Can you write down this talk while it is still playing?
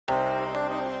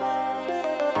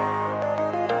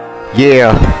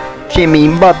Yeah, Jimmy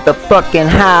motherfucking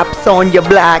hops on your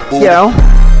block, yo.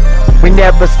 We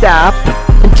never stop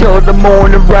until the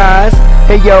morning rise.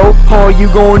 Hey yo, are you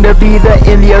gonna be there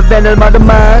in the event of my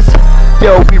demise?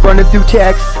 Yo, we running through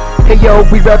text. Hey yo,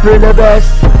 we reppin' the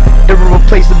best.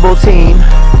 Irreplaceable team.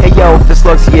 Hey yo, the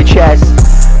slugs to your chest.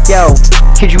 Yo,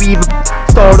 could you even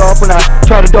start off when I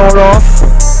try to dart off?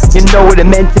 You know what it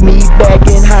meant to me back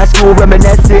in high school,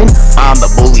 reminiscing. I'm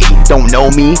the bully, don't know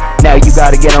me. Now you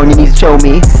gotta get on your knees and show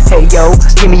me. Hey yo,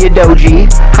 give me a doji.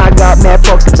 I got mad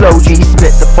fucking flow G.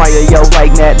 Spit the fire, yo,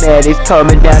 like mathematics.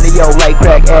 Coming down to yo like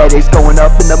crack addicts. Going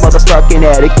up in the motherfucking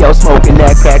attic, yo, smoking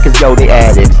that crack cause yo, they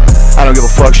addicts. I don't give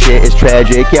a fuck, shit is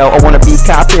tragic. Yo, I wanna be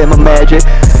copping my magic.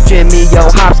 Jimmy, yo,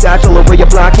 hopscotch all over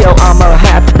your block, yo, I'ma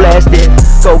have to blast it.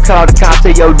 Go call the cops,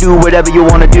 say, yo, do whatever you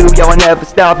wanna do, yo, I never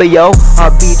stop it, yo.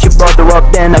 I'll beat your brother up,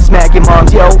 then I'll smack your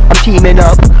moms, yo. I'm teaming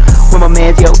up with my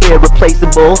mans, yo,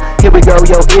 irreplaceable. Here we go,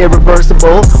 yo,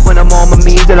 irreversible. When I'm on my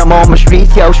means and I'm on my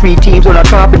streets, yo, street teams when I'm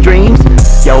copping dreams.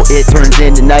 Yo, it turns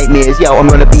into nightmares, yo, I'm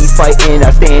gonna be fighting,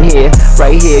 I stand here,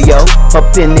 right here, yo.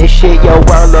 Up in this shit, yo,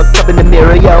 while I look up in the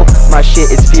mirror, yo. My shit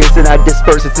is fierce and I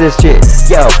disperse it, this shit,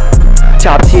 yo.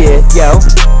 Top tier, yo.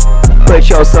 But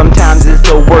yo, sometimes it's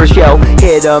the worst, yo.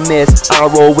 Hit or miss, I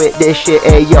roll with this shit,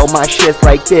 hey yo, my shit's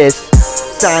like this.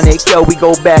 Sonic, yo, we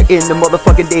go back in the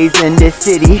motherfucking days in this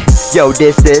city. Yo,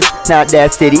 this is not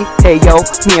that city. Hey yo,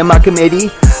 me and my committee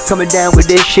coming down with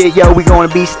this shit, yo. We gonna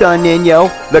be stunning,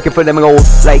 yo. Looking for them old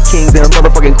like kings and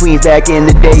motherfucking queens back in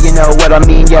the day, you know what I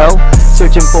mean, yo.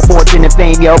 Searching for fortune and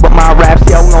fame, yo, but my raps,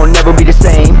 yo, gonna never be the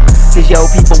same. Cause yo,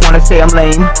 people wanna say I'm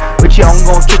lame, but yo, I'm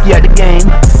gonna kick you out the game.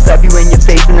 Slap you in your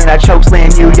face and then I choke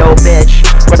slam you, yo, bitch.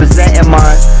 Representing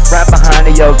mine, right behind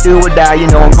it, yo. Do or die, you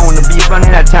know I'm gonna be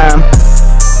running out of time.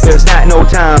 There's not no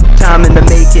time in the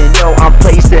making, yo, I'm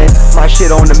placing my shit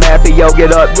on the map, yo,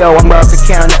 get up, yo, I'm about to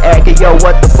counteract it, yo,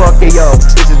 what the fuck, yo,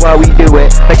 this is why we do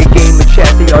it, like a game of chess,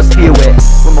 y'all steal it,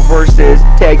 with my verses,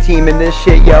 tag teaming this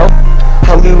shit, yo,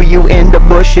 I lure you in the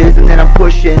bushes, and then I'm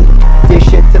pushing this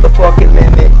shit to the fucking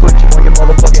limit, put you on your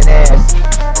motherfucking ass,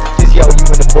 cause yo, you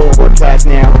in the bulwark class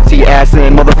now, see your ass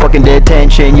in motherfucking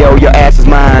detention, yo, your ass is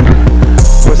mine,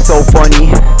 what's so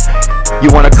funny? You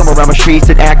wanna come around my streets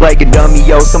and act like a dummy,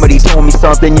 yo. Somebody told me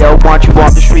something, yo. Want you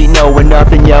off the street knowing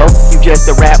nothing, yo. You just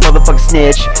a rap motherfucking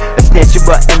snitch. A snitch, your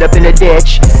butt end up in a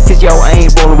ditch. Cause yo, I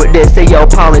ain't rolling with this, hey yo.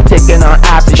 Politicking on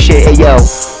opposite shit, hey yo.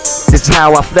 This is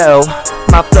how I flow.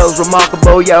 My flow's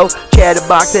remarkable, yo.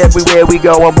 Chatterbox everywhere we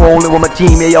go. I'm rolling with my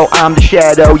team, yo. I'm the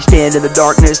shadow. You stand in the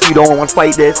darkness, you don't wanna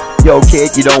fight this. Yo,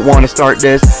 kid, you don't wanna start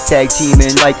this. Tag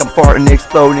teaming like I'm farting,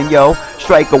 exploding, yo.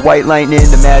 Strike a white lightning,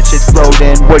 the match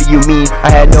exploding. What do you mean?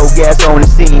 I had no gas on the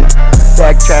scene.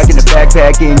 Backtracking the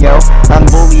backpacking, yo. I'm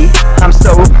bully, I'm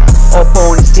so up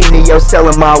on the scene, yo.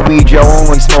 Selling my weed, yo.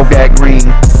 Only smoke that green.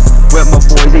 With my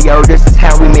boys, yo. This is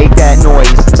how we make that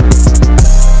noise.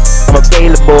 I'm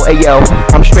available, ayo.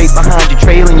 I'm straight behind you,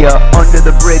 trailing you under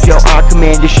the bridge, yo. I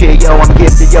command the shit, yo. I'm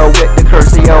gifted, yo, with the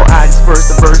cursor, yo. I disperse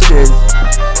the verses.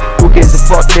 Who gives a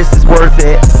fuck? This is worth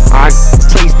it. I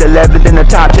placed 11th in the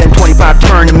top 10, 25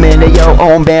 tournament, ayo.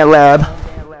 On Band Lab.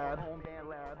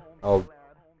 Oh.